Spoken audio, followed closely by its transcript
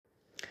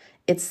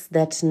It's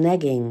that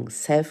nagging,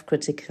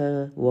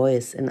 self-critical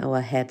voice in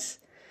our head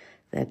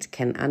that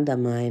can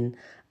undermine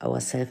our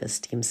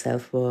self-esteem,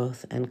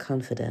 self-worth, and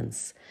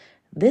confidence.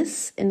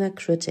 This inner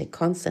critic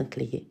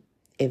constantly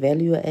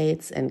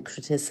evaluates and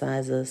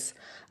criticizes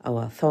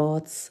our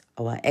thoughts,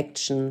 our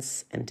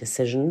actions, and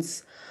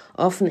decisions,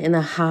 often in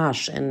a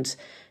harsh and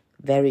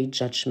very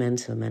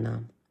judgmental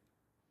manner.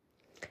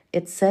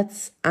 It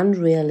sets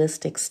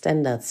unrealistic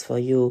standards for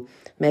you,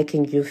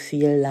 making you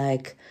feel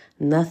like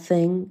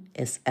nothing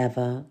is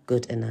ever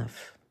good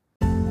enough.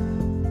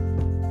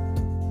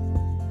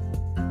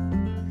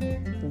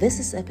 This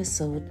is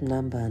episode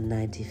number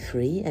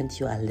 93 and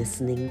you are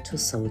listening to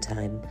Soul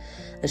Time,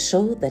 a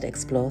show that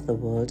explores the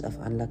world of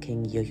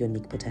unlocking your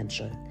unique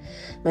potential.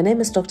 My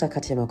name is Dr.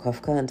 Katja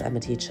Markowka and I'm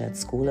a teacher at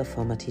school, a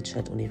former teacher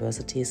at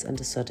universities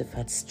and a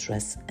certified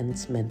stress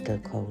and mental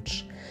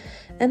coach.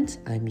 And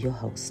I'm your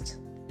host.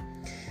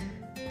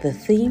 The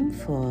theme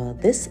for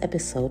this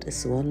episode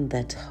is one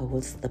that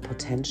holds the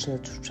potential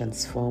to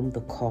transform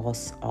the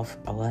course of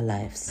our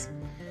lives.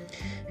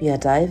 We are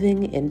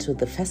diving into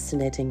the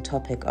fascinating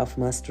topic of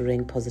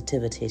mastering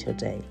positivity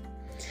today.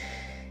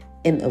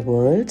 In a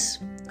world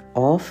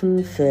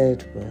often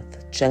filled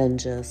with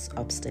challenges,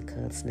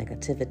 obstacles,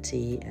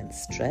 negativity, and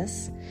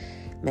stress,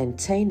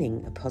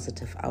 maintaining a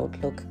positive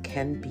outlook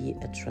can be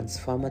a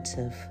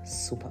transformative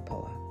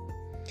superpower.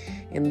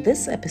 In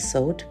this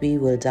episode, we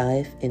will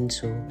dive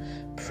into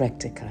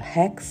practical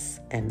hacks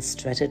and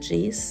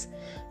strategies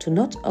to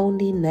not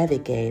only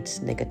navigate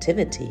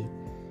negativity,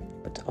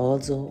 but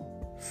also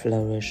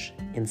flourish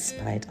in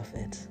spite of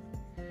it.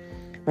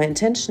 My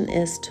intention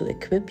is to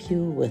equip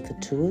you with the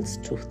tools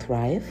to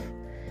thrive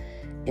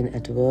in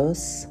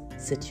adverse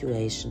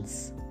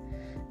situations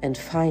and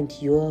find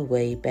your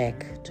way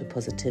back to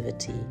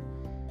positivity,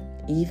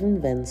 even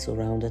when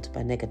surrounded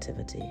by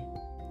negativity.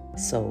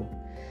 So,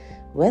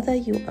 whether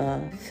you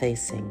are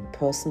facing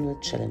personal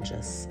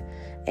challenges,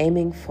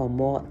 aiming for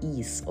more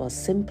ease, or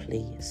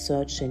simply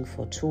searching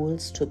for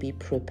tools to be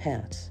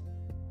prepared,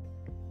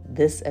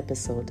 this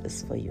episode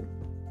is for you.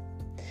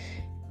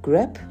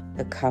 Grab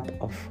a cup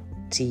of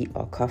tea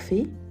or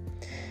coffee,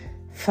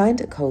 find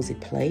a cozy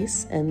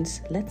place,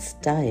 and let's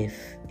dive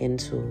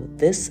into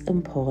this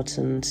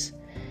important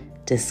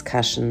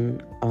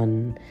discussion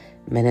on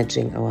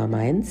managing our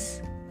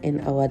minds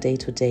in our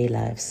day-to-day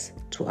lives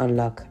to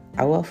unlock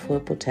our full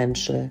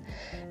potential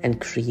and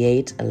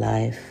create a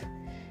life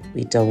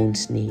we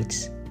don't need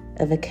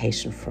a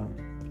vacation from.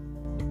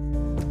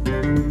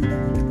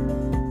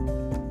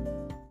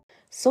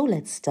 So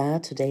let's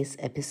start today's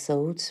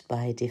episode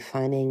by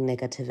defining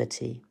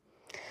negativity.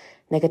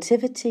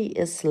 Negativity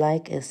is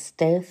like a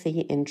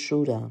stealthy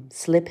intruder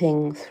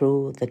slipping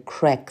through the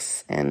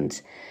cracks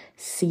and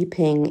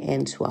seeping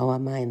into our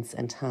minds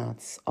and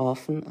hearts,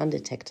 often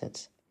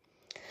undetected.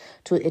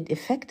 To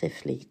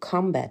effectively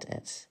combat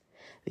it,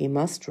 we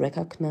must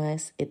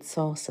recognize its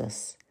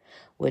sources,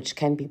 which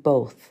can be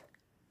both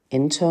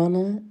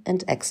internal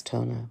and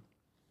external.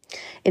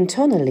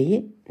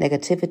 Internally,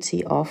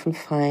 negativity often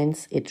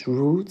finds its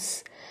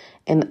roots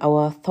in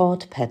our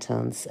thought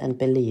patterns and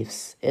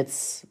beliefs.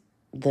 It's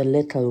the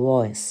little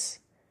voice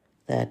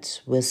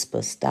that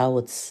whispers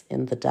doubts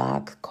in the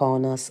dark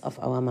corners of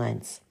our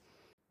minds.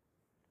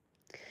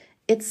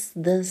 It's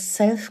the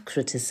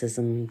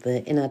self-criticism,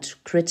 the inner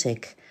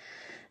critic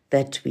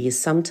that we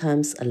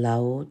sometimes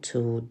allow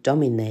to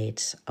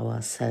dominate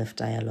our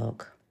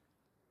self-dialogue.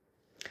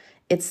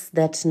 It's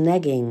that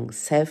nagging,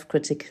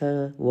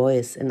 self-critical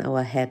voice in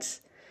our head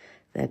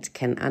that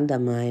can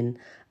undermine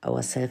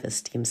our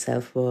self-esteem,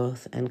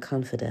 self-worth, and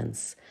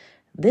confidence.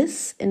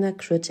 This inner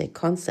critic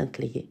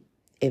constantly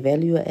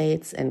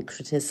evaluates and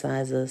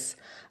criticizes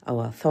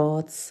our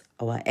thoughts,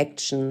 our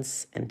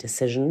actions, and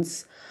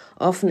decisions,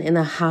 often in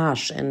a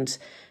harsh and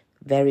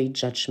very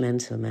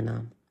judgmental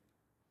manner.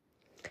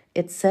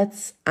 It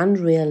sets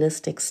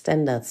unrealistic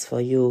standards for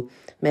you,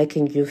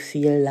 making you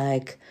feel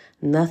like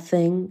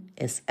nothing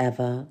is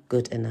ever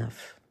good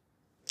enough.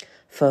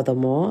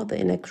 Furthermore, the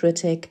inner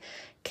critic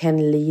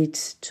can lead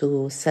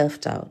to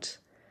self-doubt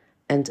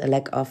and a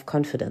lack of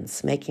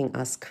confidence, making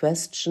us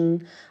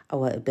question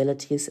our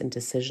abilities and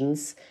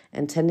decisions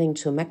and tending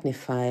to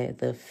magnify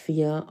the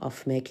fear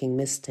of making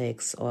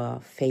mistakes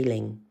or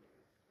failing,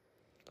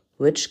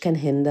 which can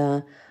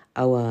hinder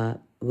our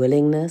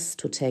willingness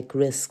to take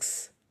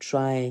risks,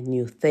 try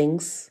new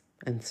things,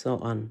 and so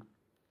on.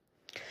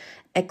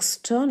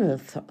 External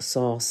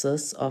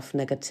sources of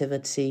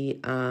negativity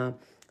are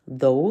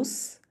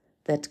those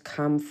that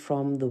come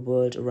from the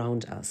world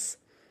around us,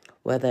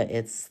 whether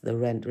it's the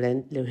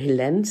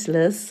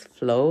relentless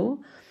flow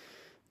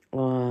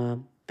or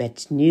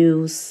bad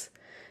news,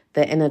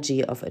 the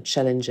energy of a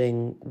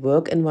challenging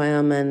work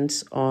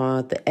environment,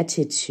 or the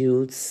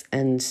attitudes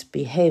and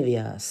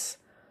behaviors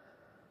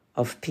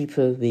of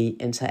people we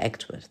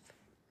interact with.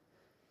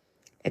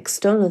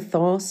 External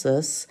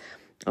sources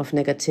of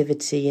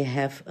negativity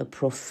have a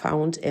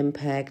profound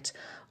impact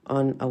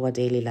on our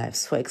daily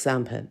lives. For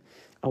example,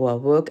 our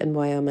work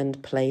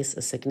environment plays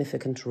a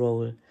significant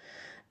role.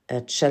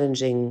 a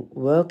challenging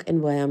work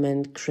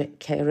environment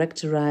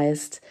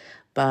characterized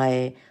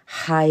by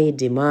high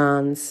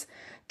demands,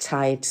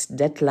 tight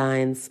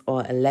deadlines,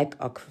 or a lack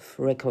of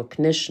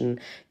recognition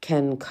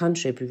can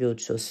contribute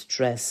to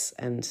stress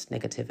and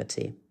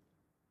negativity.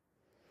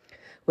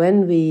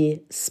 When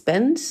we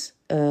spend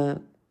a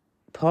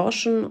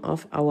portion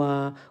of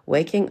our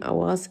waking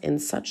hours in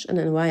such an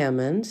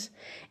environment,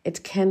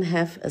 it can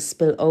have a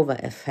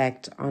spillover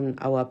effect on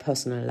our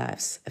personal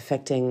lives,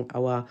 affecting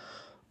our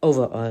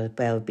overall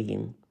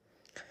well-being.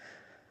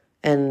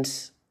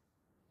 And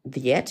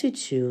the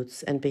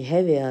attitudes and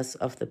behaviors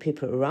of the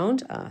people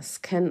around us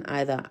can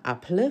either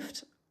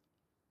uplift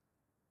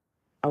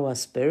our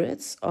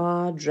spirits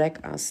or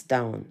drag us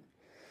down.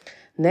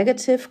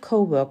 Negative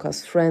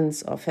co-workers,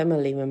 friends, or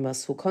family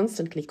members who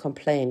constantly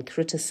complain,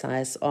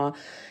 criticize, or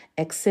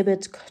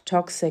exhibit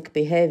toxic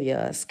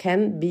behaviors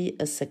can be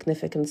a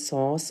significant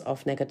source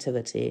of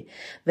negativity.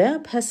 Their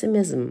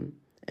pessimism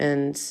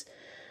and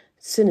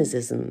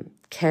cynicism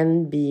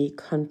can be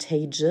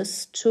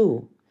contagious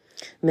too,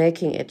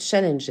 making it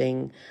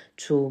challenging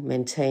to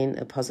maintain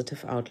a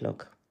positive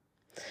outlook.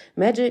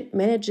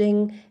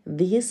 Managing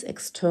these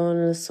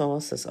external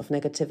sources of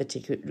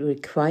negativity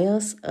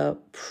requires a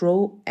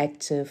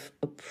proactive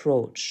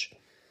approach.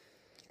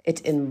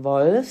 It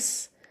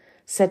involves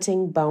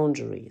setting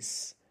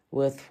boundaries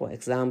with, for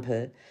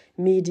example,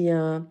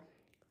 media,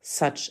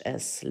 such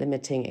as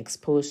limiting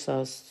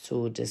exposures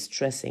to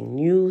distressing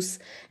news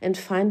and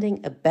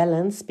finding a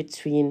balance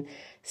between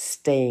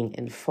staying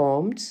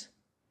informed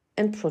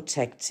and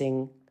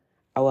protecting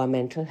our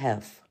mental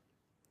health.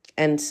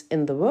 And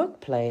in the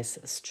workplace,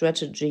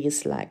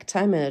 strategies like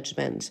time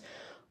management,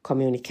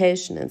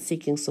 communication, and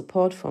seeking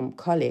support from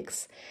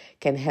colleagues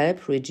can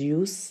help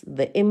reduce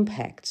the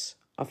impact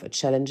of a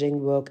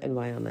challenging work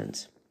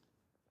environment.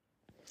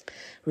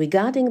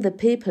 Regarding the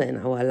people in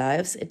our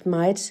lives, it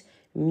might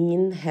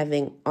mean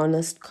having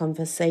honest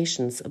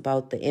conversations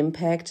about the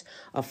impact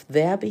of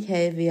their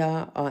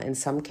behavior, or in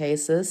some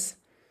cases,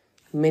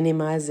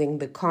 minimizing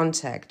the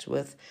contact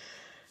with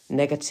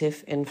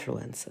negative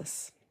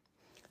influences.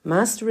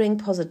 Mastering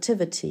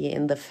positivity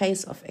in the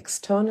face of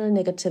external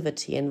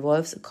negativity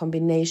involves a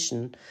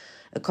combination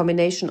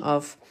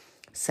of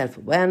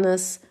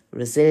self-awareness,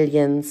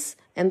 resilience,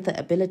 and the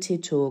ability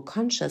to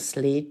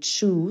consciously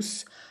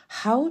choose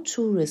how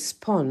to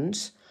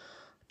respond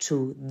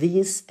to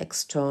these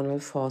external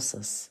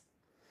forces.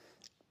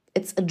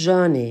 It's a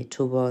journey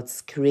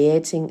towards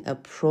creating a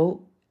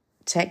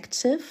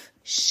protective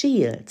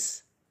shield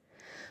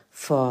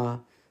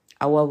for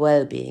our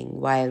well-being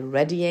while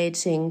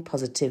radiating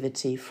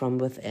positivity from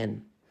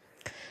within.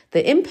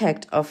 The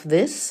impact of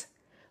this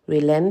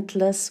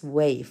relentless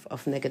wave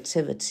of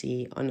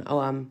negativity on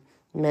our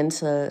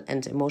mental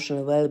and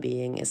emotional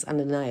well-being is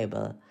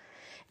undeniable.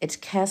 It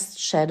casts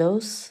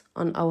shadows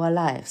on our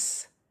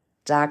lives,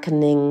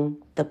 darkening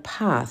the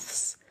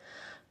paths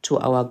to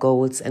our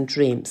goals and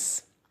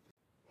dreams.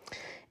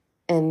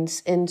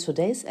 And in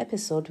today's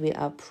episode, we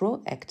are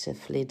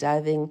proactively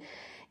diving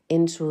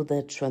into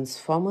the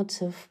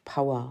transformative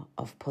power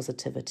of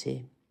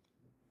positivity.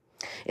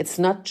 It's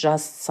not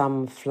just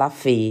some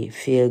fluffy,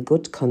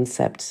 feel-good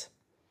concept.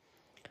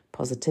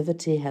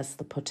 Positivity has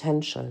the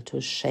potential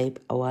to shape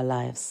our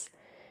lives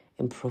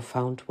in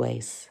profound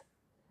ways.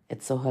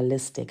 It's a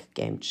holistic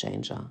game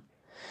changer.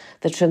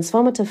 The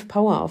transformative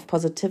power of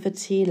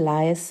positivity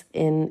lies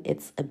in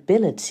its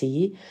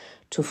ability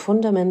to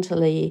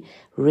fundamentally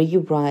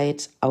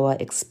rewrite our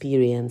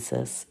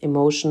experiences,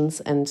 emotions,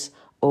 and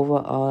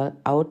overall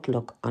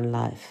outlook on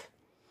life.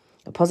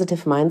 A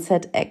positive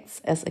mindset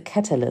acts as a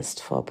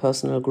catalyst for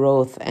personal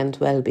growth and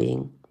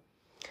well-being.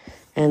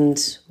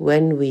 And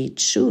when we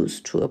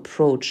choose to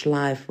approach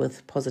life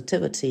with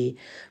positivity,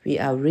 we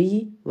are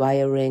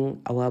rewiring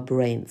our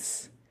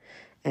brains.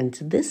 And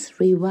this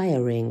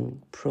rewiring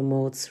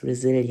promotes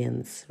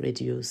resilience,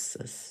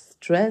 reduces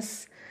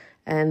stress,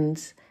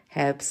 and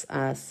helps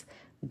us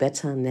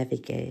better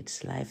navigate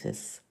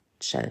life's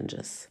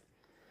challenges.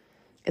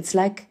 It's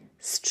like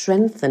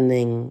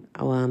strengthening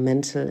our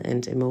mental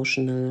and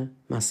emotional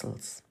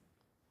muscles.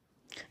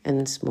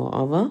 And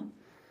moreover,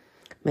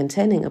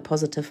 maintaining a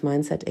positive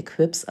mindset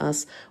equips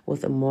us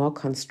with a more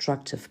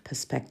constructive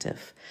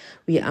perspective.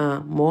 We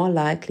are more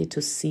likely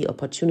to see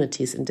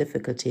opportunities in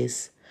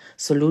difficulties,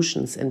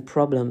 solutions in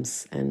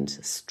problems, and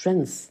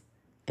strengths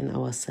in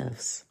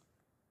ourselves.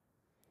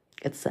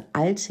 It's the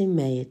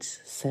ultimate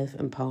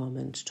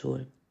self-empowerment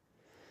tool.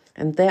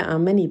 And there are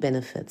many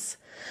benefits.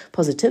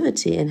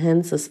 Positivity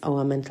enhances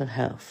our mental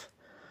health.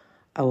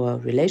 Our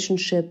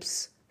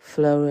relationships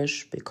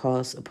flourish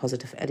because a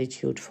positive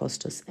attitude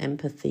fosters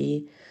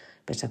empathy,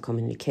 better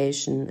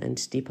communication,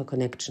 and deeper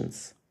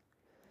connections.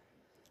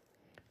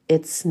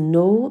 It's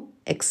no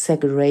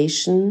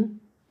exaggeration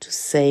to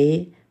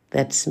say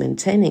that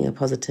maintaining a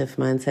positive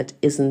mindset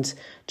isn't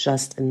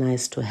just a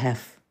nice to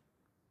have.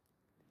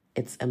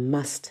 It's a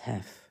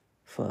must-have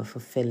for a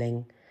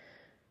fulfilling,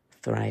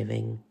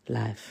 thriving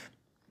life.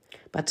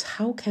 But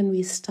how can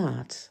we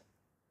start?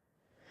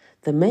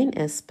 The main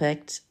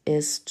aspect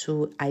is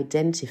to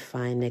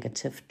identify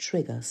negative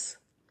triggers.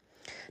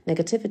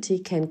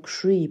 Negativity can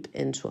creep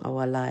into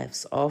our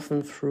lives,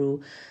 often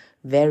through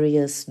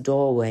various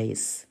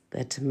doorways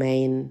that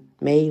may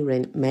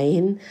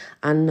remain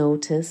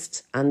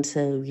unnoticed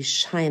until we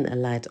shine a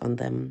light on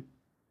them.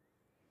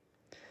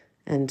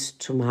 And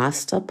to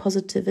master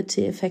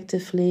positivity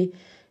effectively,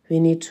 we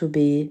need to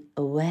be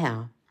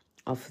aware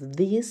of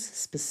these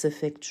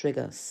specific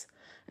triggers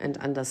and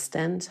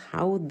understand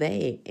how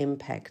they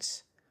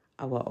impact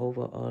our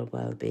overall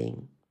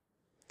well-being.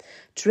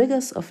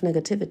 Triggers of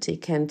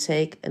negativity can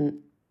take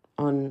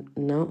on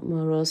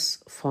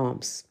numerous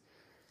forms.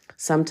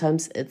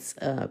 Sometimes it's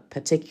a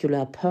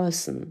particular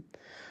person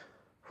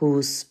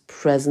whose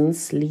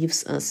presence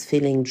leaves us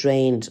feeling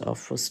drained or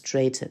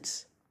frustrated.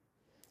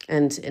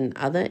 And in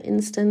other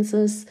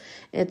instances,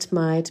 it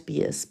might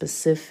be a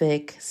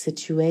specific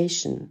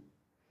situation,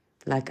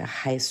 like a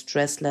high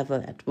stress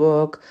level at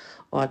work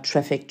or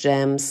traffic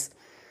jams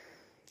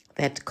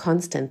that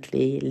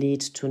constantly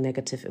lead to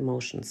negative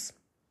emotions.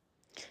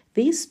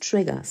 These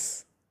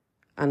triggers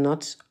are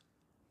not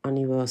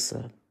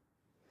universal.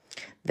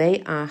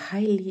 They are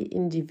highly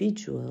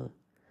individual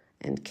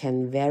and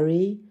can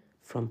vary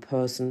from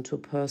person to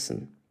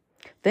person.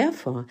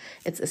 Therefore,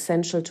 it's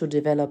essential to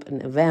develop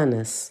an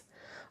awareness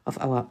of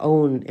our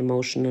own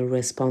emotional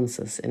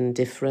responses in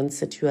different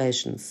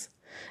situations.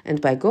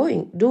 And by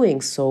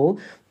doing so,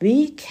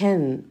 we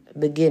can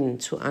begin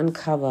to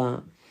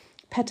uncover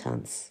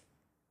patterns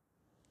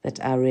that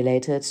are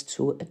related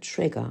to a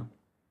trigger.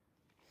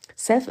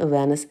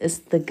 Self-awareness is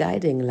the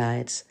guiding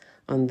light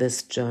on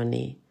this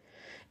journey.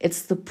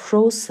 It's the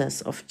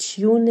process of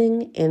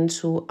tuning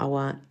into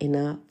our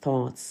inner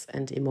thoughts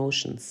and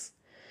emotions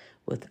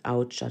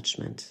without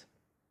judgment.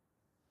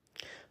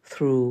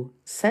 Through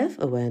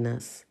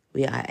self-awareness,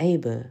 we are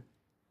able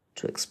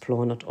to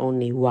explore not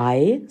only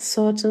why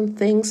certain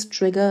things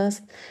trigger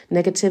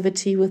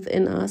negativity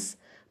within us,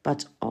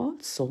 but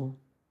also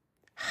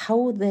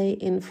how they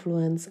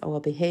influence our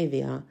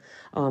behavior,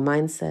 our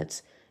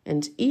mindset,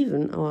 and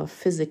even our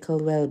physical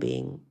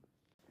well-being.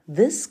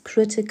 This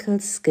critical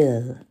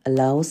skill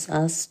allows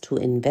us to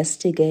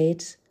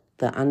investigate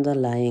the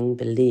underlying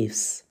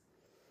beliefs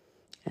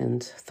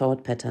and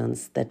thought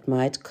patterns that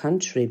might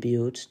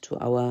contribute to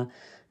our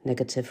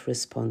negative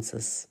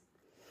responses.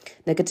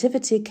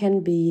 Negativity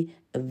can be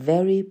a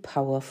very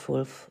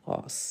powerful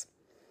force,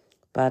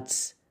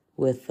 but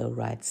with the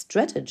right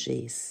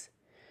strategies,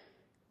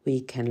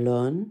 we can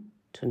learn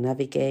to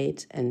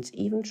navigate and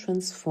even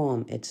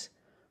transform it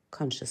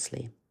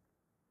consciously.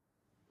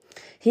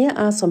 Here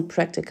are some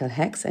practical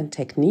hacks and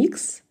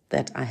techniques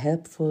that are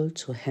helpful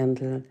to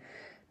handle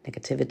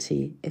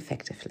negativity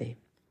effectively.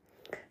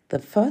 The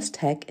first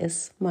hack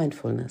is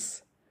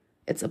mindfulness.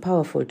 It's a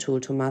powerful tool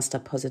to master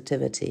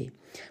positivity.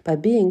 By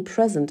being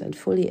present and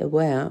fully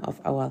aware of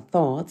our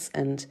thoughts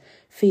and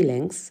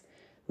feelings,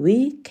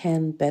 we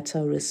can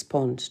better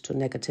respond to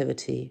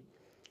negativity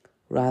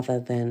rather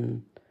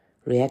than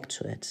react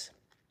to it.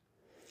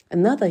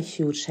 Another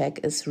huge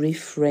hack is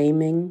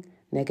reframing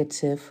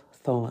negative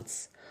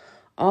thoughts.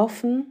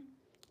 Often,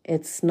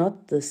 it's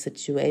not the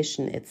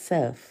situation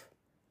itself,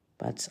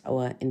 but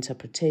our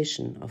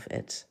interpretation of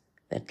it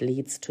that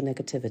leads to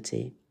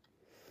negativity.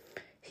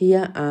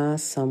 Here are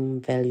some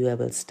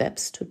valuable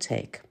steps to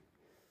take.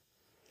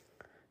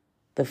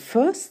 The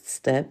first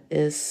step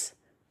is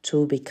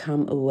to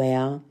become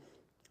aware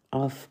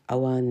of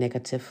our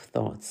negative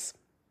thoughts.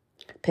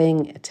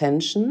 Paying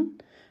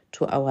attention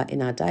to our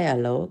inner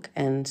dialogue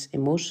and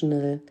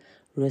emotional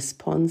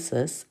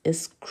responses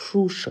is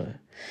crucial.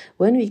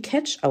 When we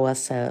catch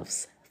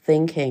ourselves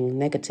thinking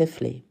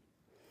negatively,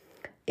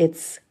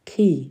 it's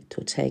key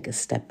to take a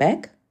step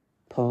back,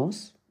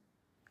 pause,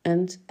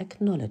 and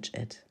acknowledge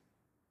it.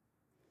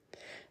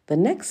 The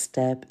next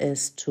step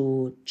is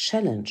to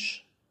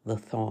challenge the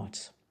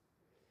thought.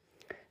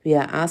 We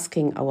are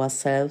asking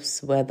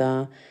ourselves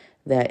whether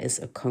there is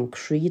a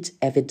concrete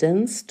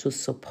evidence to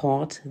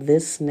support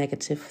this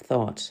negative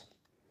thought.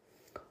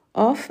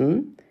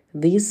 Often,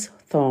 these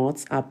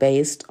thoughts are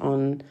based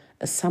on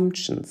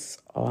assumptions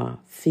or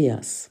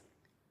fears.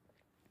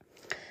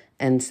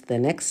 And the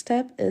next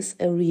step is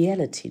a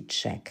reality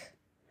check.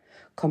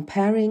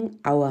 Comparing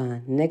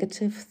our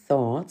negative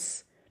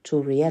thoughts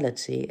to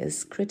reality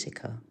is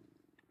critical.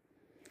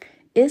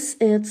 Is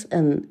it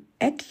an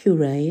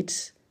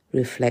accurate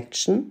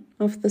reflection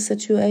of the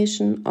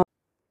situation,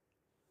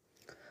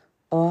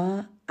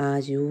 or are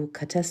you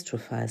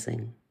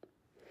catastrophizing?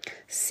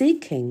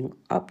 Seeking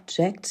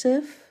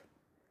objective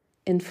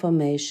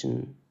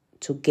information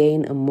to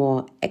gain a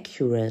more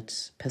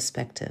accurate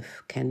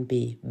perspective can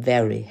be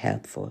very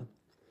helpful.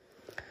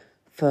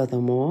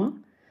 Furthermore,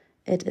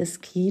 it is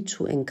key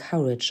to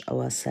encourage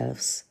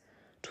ourselves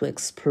to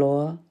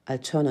explore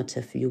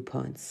alternative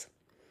viewpoints.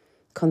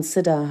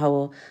 Consider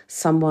how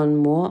someone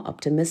more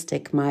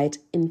optimistic might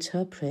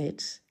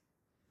interpret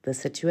the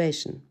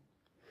situation.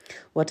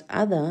 What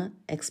other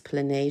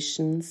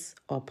explanations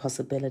or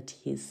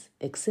possibilities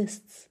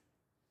exists?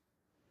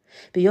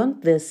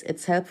 Beyond this,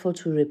 it's helpful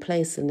to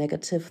replace a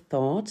negative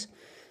thought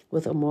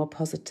with a more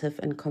positive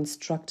and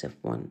constructive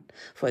one.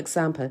 For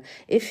example,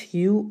 if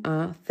you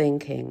are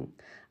thinking,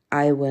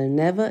 I will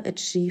never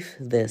achieve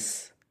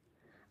this,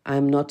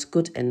 I'm not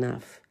good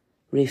enough,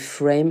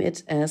 reframe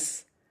it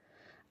as,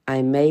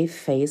 I may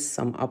face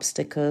some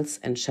obstacles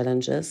and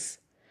challenges,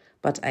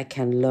 but I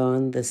can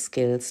learn the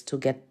skills to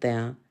get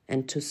there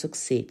and to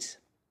succeed.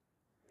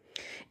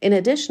 In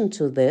addition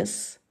to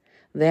this,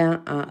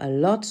 there are a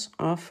lot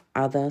of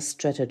other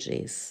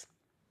strategies.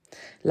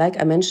 Like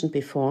I mentioned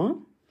before,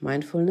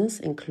 mindfulness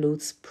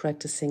includes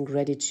practicing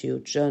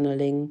gratitude,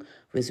 journaling,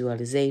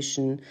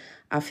 visualization,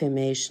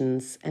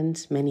 affirmations,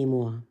 and many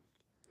more.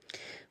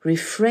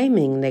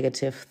 Reframing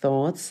negative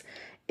thoughts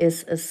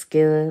is a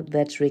skill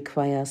that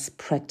requires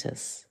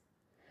practice.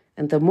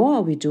 And the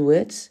more we do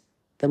it,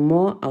 the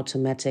more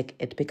automatic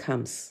it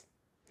becomes.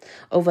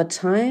 Over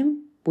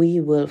time, we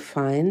will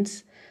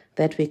find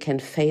that we can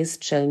face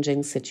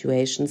challenging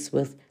situations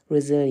with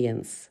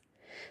resilience,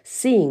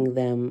 seeing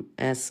them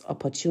as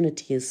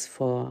opportunities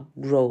for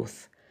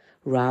growth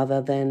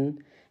rather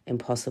than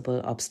impossible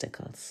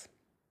obstacles.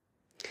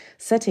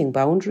 Setting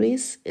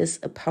boundaries is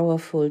a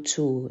powerful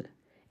tool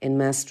in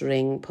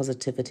mastering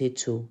positivity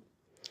too,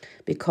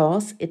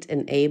 because it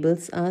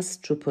enables us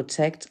to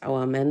protect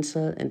our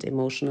mental and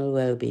emotional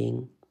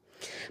well-being.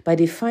 By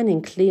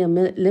defining clear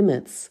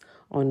limits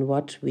on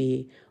what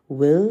we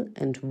will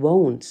and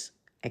won't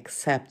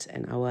accept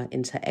in our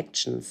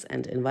interactions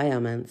and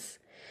environments,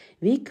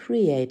 we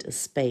create a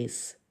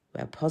space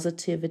where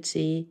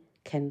positivity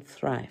can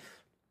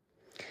thrive.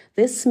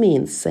 This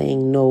means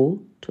saying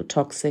no to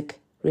toxic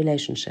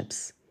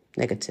relationships,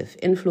 negative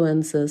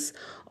influences,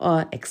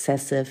 or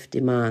excessive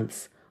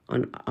demands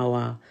on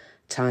our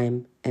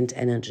time and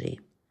energy.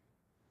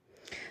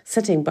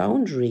 Setting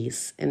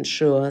boundaries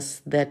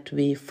ensures that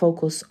we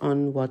focus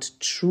on what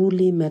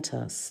truly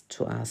matters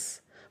to us,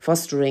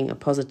 fostering a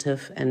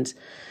positive and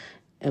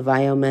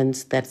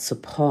environment that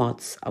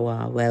supports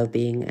our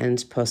well-being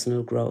and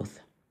personal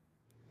growth.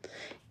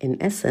 In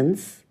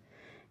essence,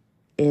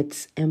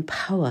 it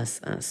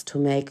empowers us to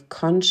make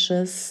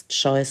conscious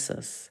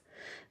choices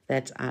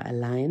that are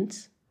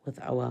aligned with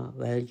our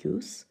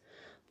values,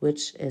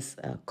 which is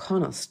a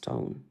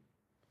cornerstone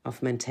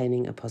of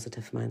maintaining a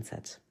positive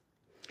mindset.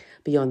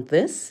 Beyond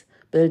this,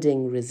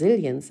 building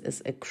resilience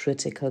is a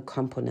critical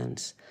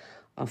component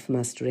of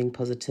mastering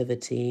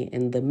positivity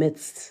in the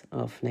midst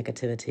of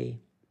negativity.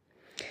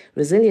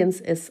 Resilience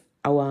is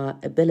our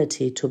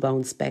ability to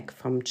bounce back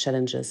from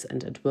challenges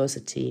and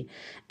adversity,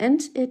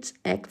 and it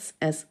acts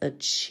as a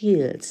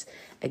shield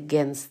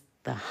against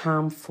the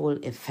harmful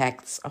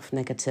effects of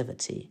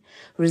negativity.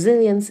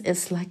 Resilience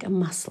is like a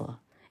muscle.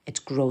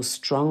 It grows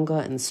stronger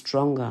and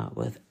stronger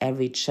with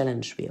every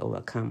challenge we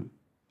overcome.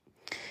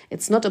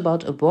 It's not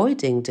about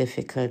avoiding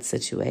difficult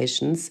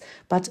situations,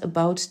 but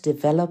about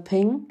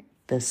developing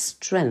the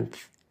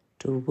strength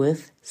to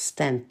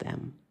withstand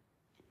them.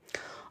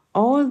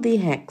 All the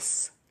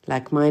hacks,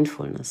 like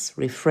mindfulness,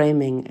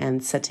 reframing,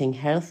 and setting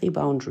healthy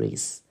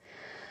boundaries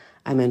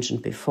I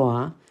mentioned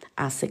before,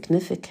 are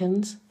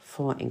significant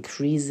for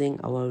increasing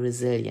our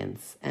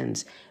resilience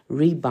and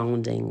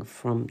rebounding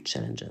from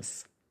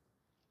challenges.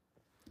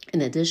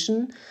 In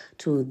addition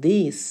to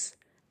these,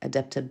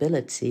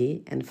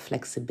 adaptability and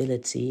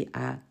flexibility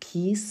are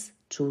keys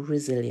to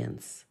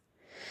resilience.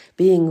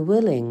 Being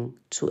willing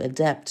to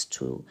adapt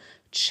to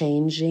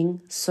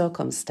changing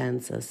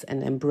circumstances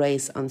and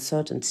embrace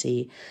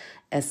uncertainty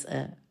as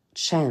a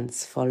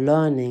chance for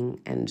learning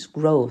and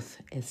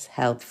growth is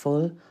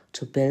helpful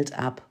to build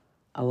up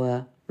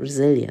our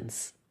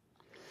resilience.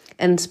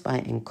 And by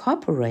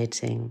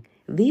incorporating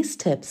these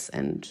tips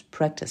and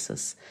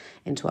practices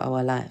into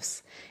our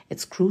lives,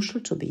 it's crucial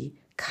to be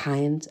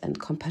kind and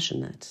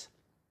compassionate.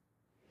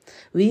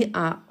 We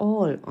are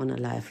all on a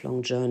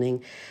lifelong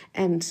journey,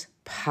 and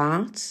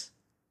part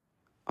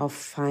of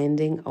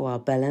finding our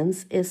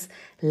balance is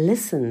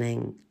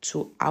listening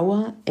to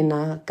our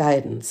inner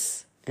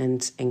guidance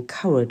and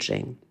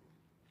encouraging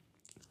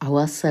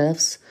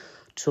ourselves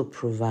to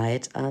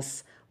provide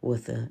us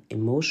with the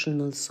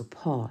emotional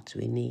support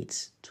we need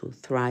to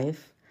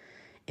thrive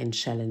in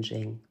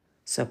challenging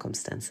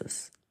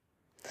circumstances.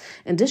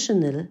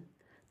 Additional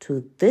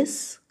to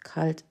this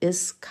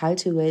is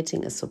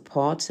cultivating a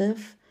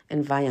supportive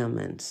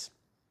environment.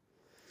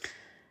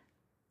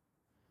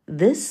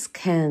 This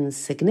can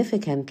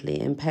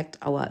significantly impact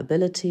our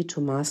ability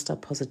to master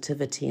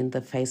positivity in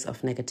the face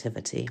of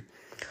negativity.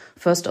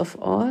 First of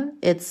all,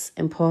 it's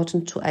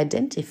important to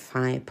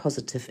identify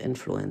positive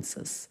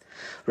influences.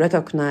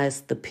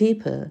 Recognize the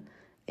people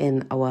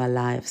in our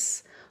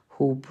lives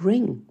who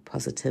bring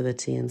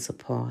positivity and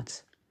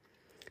support.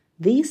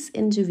 These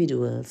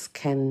individuals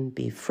can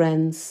be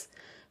friends,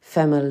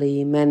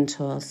 family,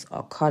 mentors,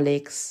 or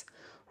colleagues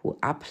who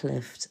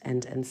uplift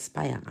and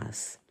inspire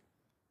us.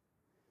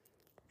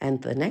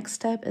 And the next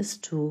step is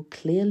to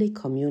clearly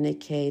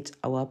communicate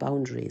our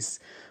boundaries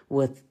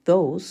with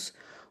those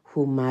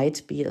who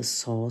might be a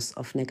source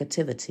of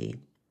negativity.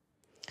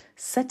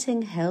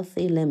 Setting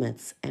healthy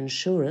limits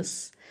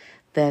ensures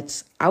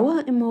that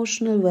our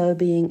emotional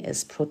well-being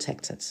is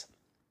protected.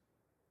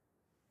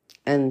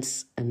 And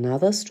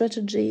another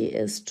strategy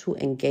is to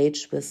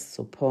engage with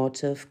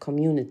supportive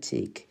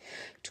communities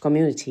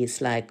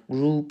like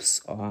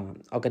groups or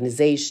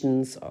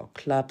organizations or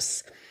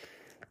clubs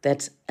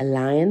that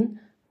align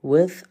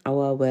with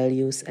our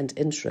values and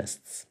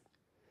interests,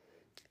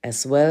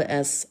 as well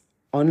as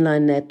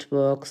online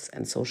networks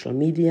and social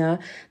media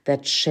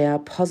that share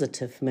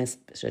positive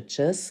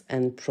messages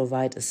and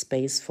provide a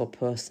space for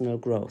personal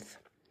growth.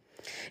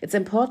 It's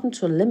important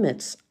to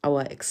limit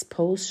our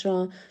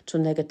exposure to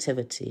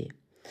negativity.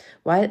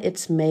 While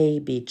it may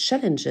be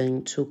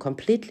challenging to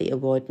completely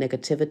avoid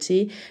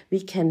negativity,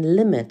 we can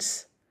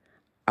limit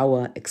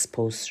our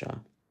exposure.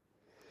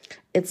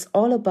 It's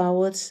all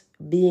about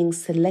being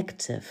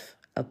selective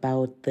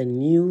about the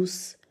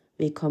news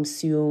we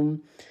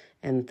consume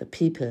and the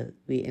people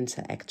we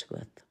interact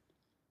with.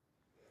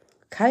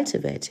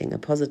 Cultivating a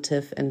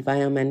positive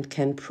environment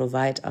can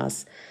provide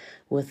us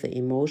with the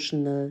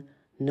emotional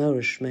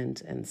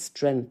nourishment and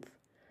strength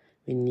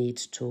we need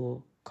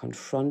to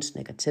confront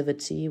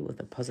negativity with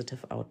a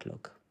positive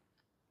outlook.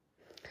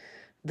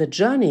 The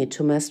journey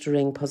to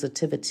mastering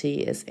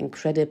positivity is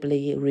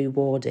incredibly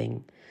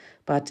rewarding,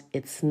 but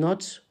it's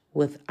not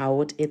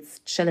without its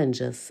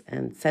challenges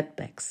and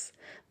setbacks.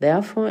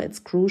 Therefore, it's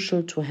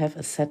crucial to have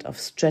a set of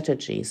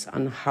strategies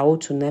on how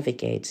to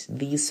navigate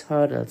these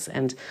hurdles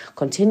and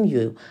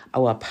continue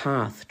our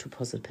path to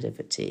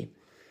positivity.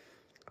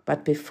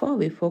 But before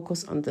we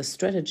focus on the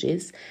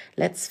strategies,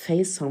 let's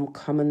face some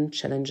common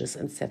challenges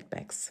and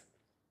setbacks.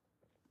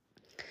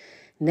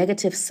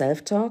 Negative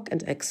self-talk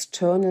and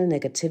external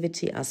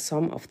negativity are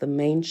some of the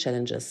main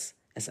challenges,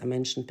 as I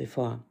mentioned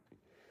before.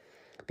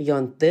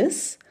 Beyond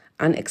this,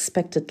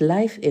 unexpected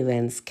life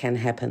events can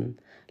happen,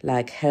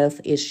 like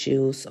health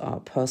issues or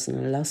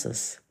personal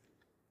losses.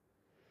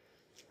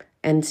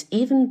 And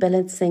even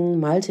balancing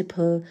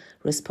multiple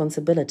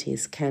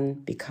responsibilities can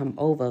become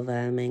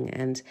overwhelming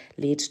and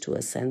lead to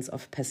a sense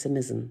of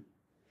pessimism.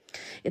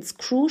 It's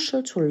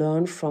crucial to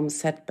learn from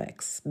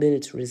setbacks,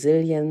 build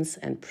resilience,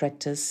 and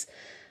practice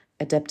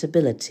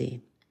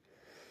adaptability.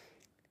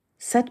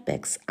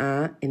 Setbacks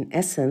are, in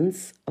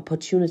essence,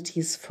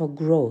 opportunities for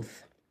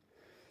growth.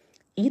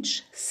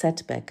 Each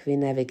setback we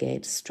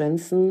navigate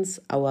strengthens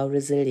our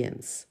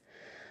resilience.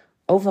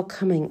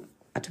 Overcoming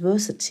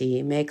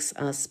adversity makes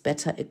us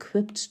better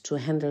equipped to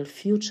handle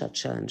future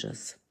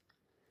challenges.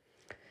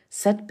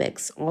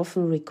 Setbacks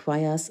often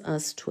require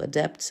us to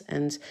adapt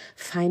and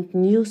find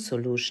new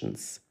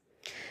solutions.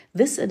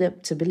 This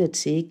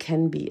adaptability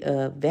can be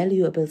a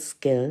valuable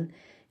skill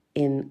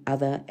in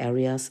other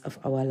areas of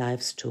our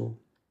lives too.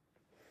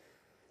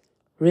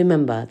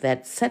 Remember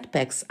that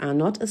setbacks are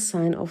not a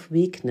sign of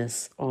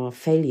weakness or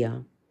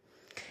failure.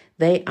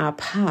 They are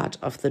part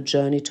of the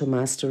journey to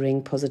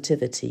mastering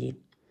positivity.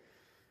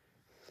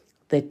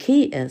 The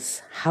key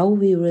is how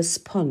we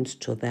respond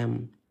to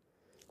them,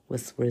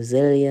 with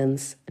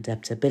resilience,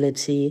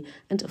 adaptability,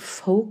 and a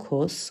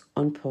focus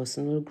on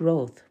personal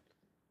growth.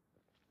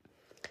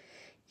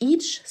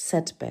 Each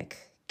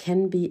setback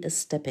can be a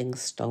stepping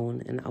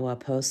stone in our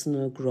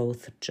personal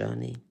growth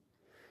journey.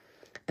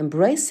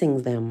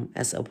 Embracing them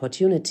as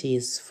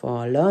opportunities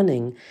for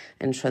learning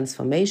and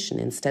transformation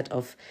instead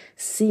of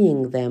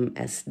seeing them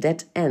as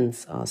dead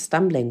ends or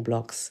stumbling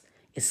blocks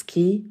is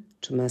key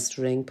to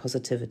mastering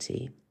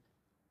positivity.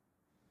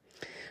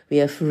 We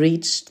have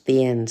reached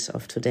the end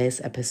of today's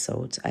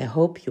episode. I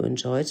hope you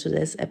enjoyed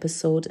today's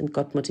episode and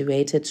got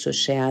motivated to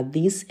share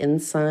these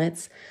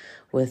insights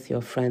with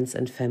your friends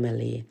and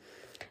family.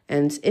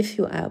 And if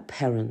you are a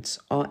parent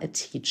or a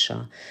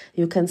teacher,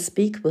 you can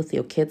speak with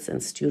your kids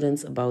and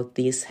students about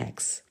these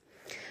hacks.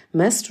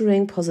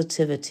 Mastering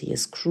positivity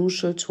is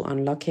crucial to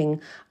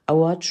unlocking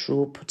our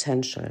true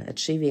potential,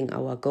 achieving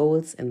our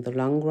goals in the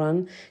long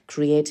run,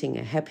 creating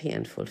a happy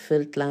and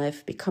fulfilled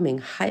life, becoming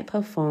high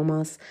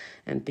performers,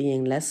 and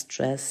being less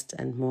stressed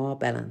and more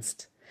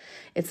balanced.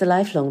 It's a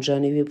lifelong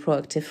journey we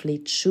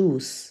proactively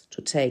choose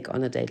to take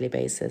on a daily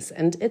basis,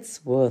 and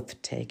it's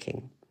worth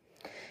taking.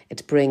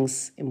 It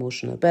brings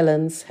emotional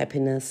balance,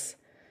 happiness,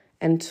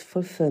 and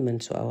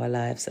fulfillment to our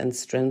lives and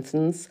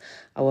strengthens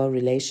our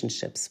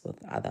relationships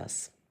with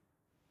others.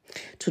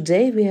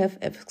 Today we have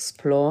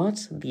explored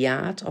the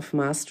art of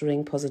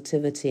mastering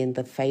positivity in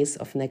the face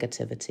of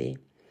negativity.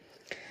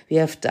 We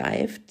have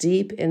dived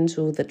deep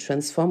into the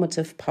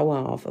transformative power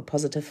of a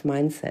positive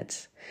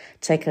mindset,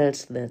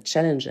 tackled the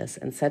challenges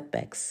and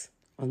setbacks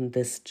on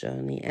this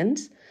journey, and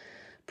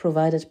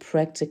provided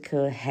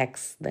practical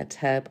hacks that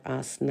help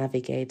us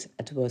navigate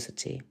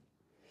adversity.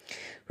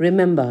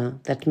 Remember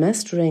that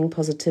mastering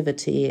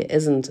positivity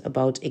isn't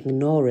about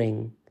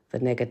ignoring the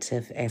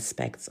negative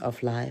aspects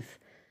of life.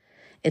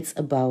 It's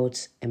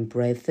about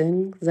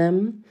embracing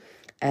them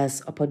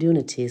as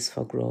opportunities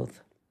for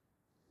growth.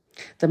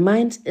 The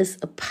mind is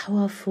a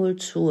powerful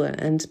tool,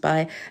 and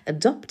by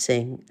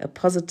adopting a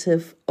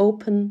positive,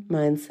 open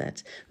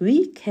mindset,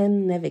 we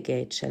can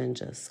navigate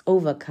challenges,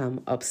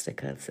 overcome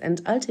obstacles,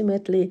 and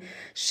ultimately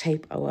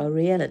shape our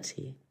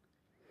reality.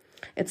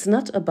 It's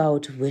not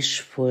about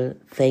wishful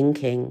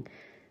thinking.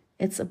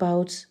 It's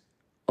about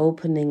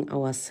opening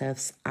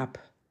ourselves up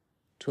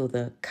to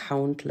the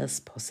countless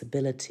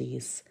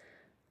possibilities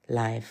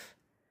life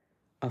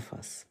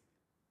offers.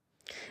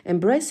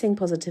 Embracing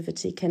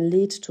positivity can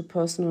lead to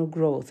personal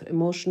growth,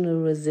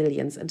 emotional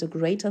resilience, and a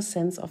greater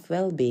sense of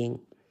well-being.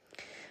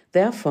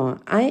 Therefore,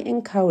 I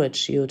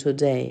encourage you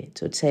today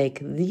to take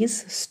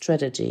these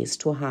strategies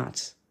to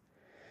heart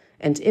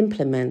and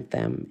implement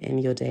them in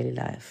your daily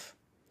life.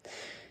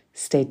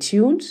 Stay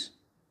tuned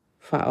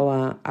for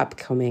our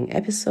upcoming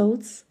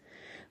episodes,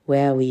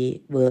 where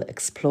we will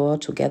explore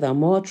together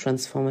more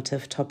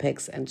transformative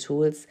topics and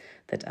tools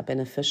that are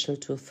beneficial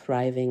to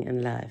thriving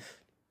in life.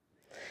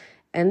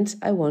 And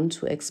I want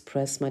to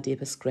express my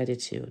deepest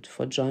gratitude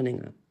for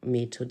joining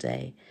me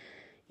today.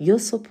 Your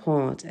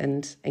support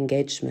and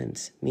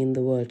engagement mean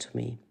the world to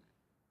me.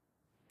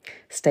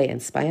 Stay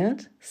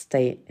inspired,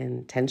 stay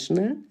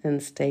intentional,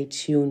 and stay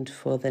tuned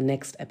for the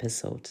next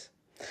episode.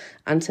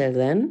 Until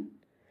then,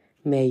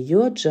 may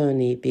your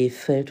journey be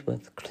filled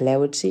with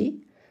clarity,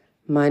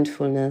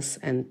 mindfulness,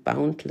 and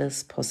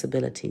boundless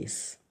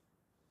possibilities.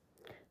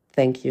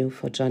 Thank you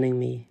for joining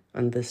me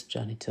on this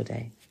journey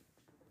today.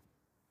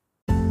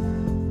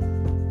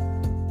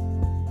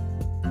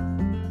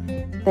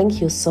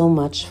 Thank you so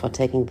much for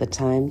taking the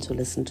time to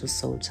listen to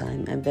Soul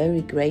Time. I'm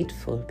very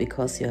grateful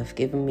because you have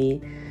given me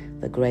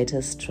the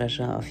greatest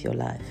treasure of your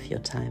life, your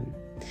time.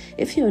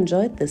 If you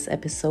enjoyed this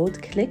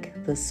episode, click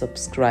the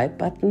subscribe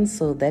button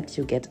so that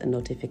you get a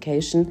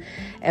notification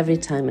every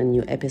time a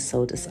new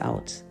episode is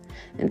out.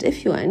 And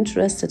if you are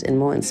interested in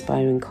more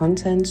inspiring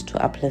content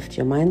to uplift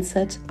your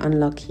mindset,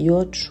 unlock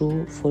your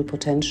true full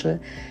potential,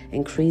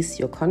 increase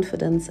your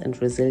confidence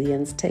and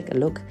resilience, take a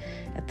look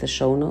at the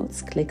show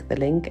notes, click the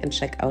link and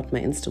check out my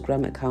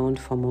Instagram account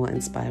for more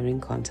inspiring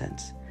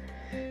content.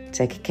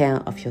 Take care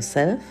of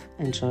yourself,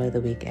 enjoy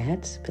the week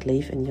ahead,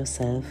 believe in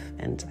yourself,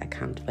 and I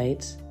can't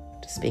wait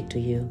to speak to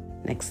you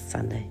next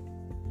Sunday.